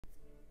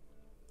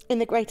In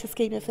the greater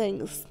scheme of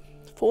things,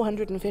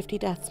 450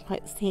 deaths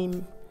might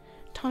seem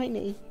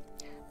tiny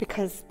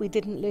because we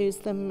didn't lose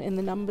them in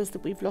the numbers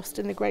that we've lost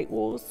in the Great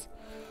Wars.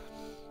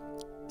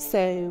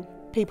 So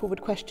people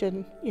would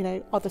question,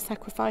 are the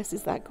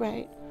sacrifices that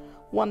great?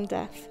 One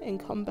death in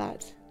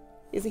combat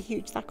is a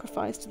huge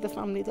sacrifice to the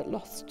family that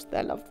lost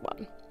their loved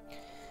one.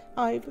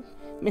 I've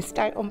missed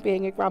out on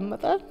being a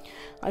grandmother.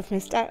 I've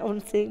missed out on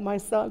seeing my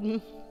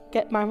son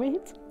get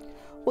married.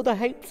 All the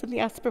hopes and the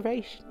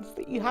aspirations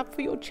that you have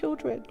for your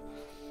children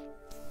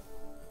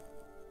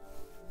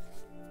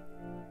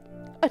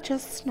are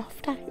just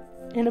snuffed out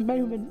in a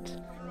moment.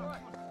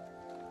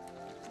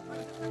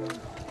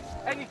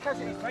 Any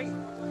casualties, mate?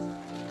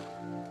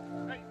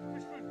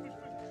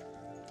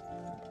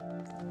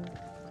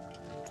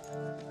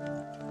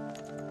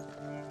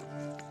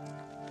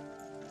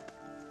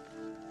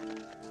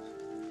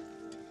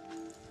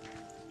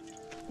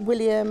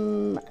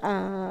 William,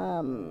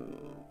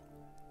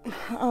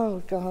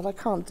 oh God, I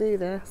can't do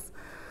this.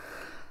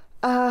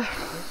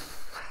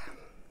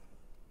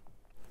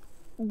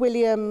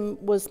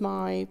 William was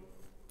my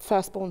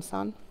firstborn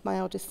son, my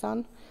eldest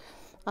son.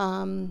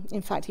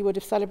 In fact, he would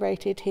have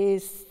celebrated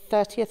his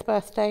 30th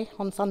birthday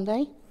on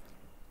Sunday.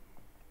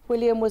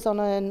 William was on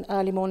an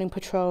early morning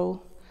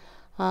patrol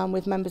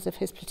with members of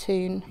his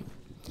platoon.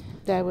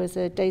 There was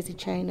a daisy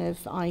chain of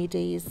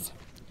IEDs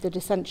that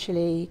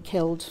essentially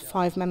killed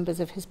 5 members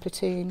of his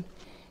platoon,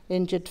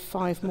 injured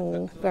 5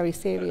 more very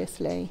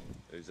seriously.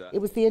 It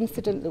was the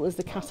incident that was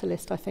the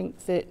catalyst, I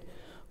think, that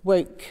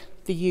woke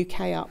the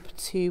UK up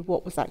to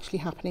what was actually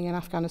happening in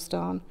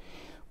Afghanistan.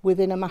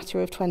 Within a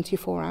matter of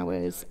 24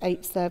 hours,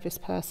 8 service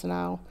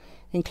personnel,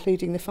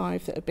 including the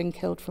 5 that had been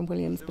killed from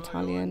William's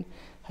battalion,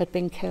 had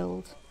been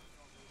killed.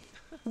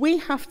 We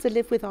have to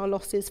live with our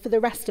losses for the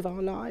rest of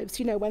our lives.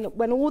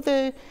 When all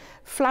the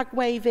flag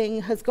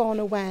waving has gone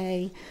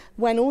away,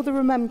 when all the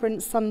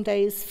Remembrance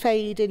Sundays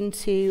fade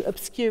into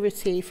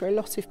obscurity for a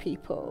lot of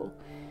people,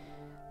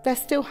 they're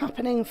still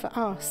happening for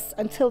us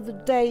until the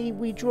day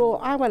we draw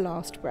our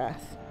last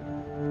breath.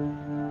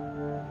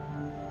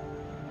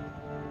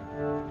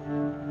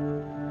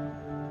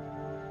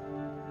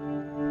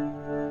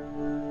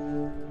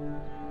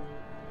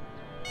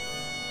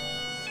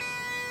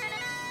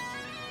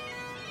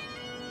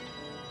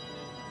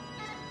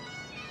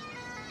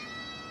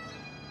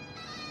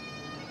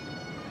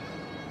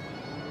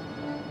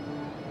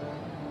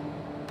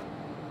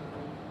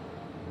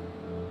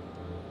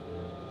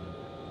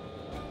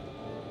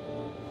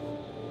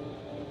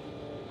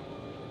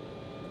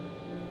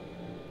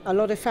 A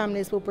lot of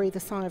families will breathe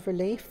a sigh of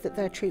relief that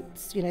their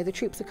troops, the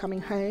troops are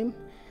coming home.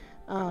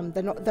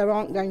 There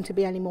aren't going to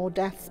be any more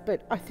deaths,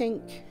 but I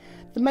think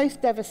the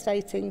most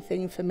devastating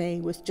thing for me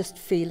was just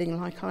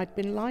feeling like I'd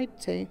been lied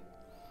to.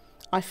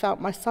 I felt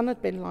my son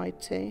had been lied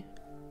to.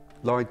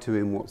 Lied to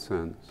in what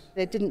sense?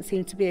 There didn't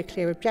seem to be a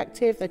clear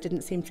objective, there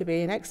didn't seem to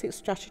be an exit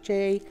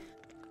strategy.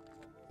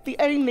 The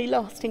only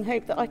lasting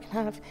hope that I can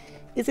have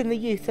is in the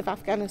youth of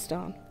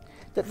Afghanistan,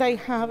 that they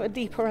have a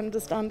deeper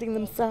understanding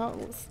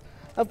themselves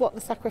of what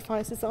the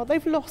sacrifices are.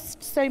 They've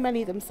lost so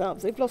many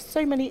themselves. They've lost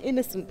so many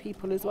innocent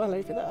people as well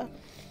over there.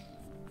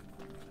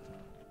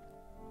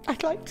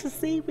 I'd like to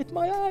see with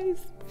my eyes,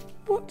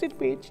 what did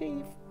we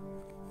achieve?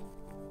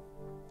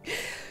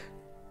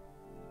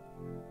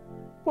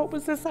 What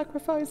was the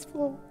sacrifice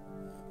for?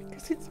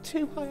 Because it's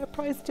too high a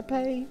price to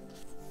pay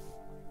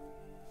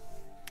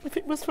if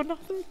it was for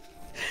nothing.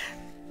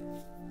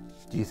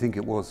 Do you think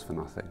it was for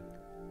nothing?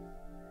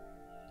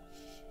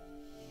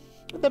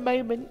 At the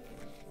moment,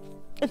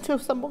 until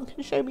someone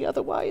can show me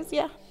otherwise,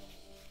 yeah.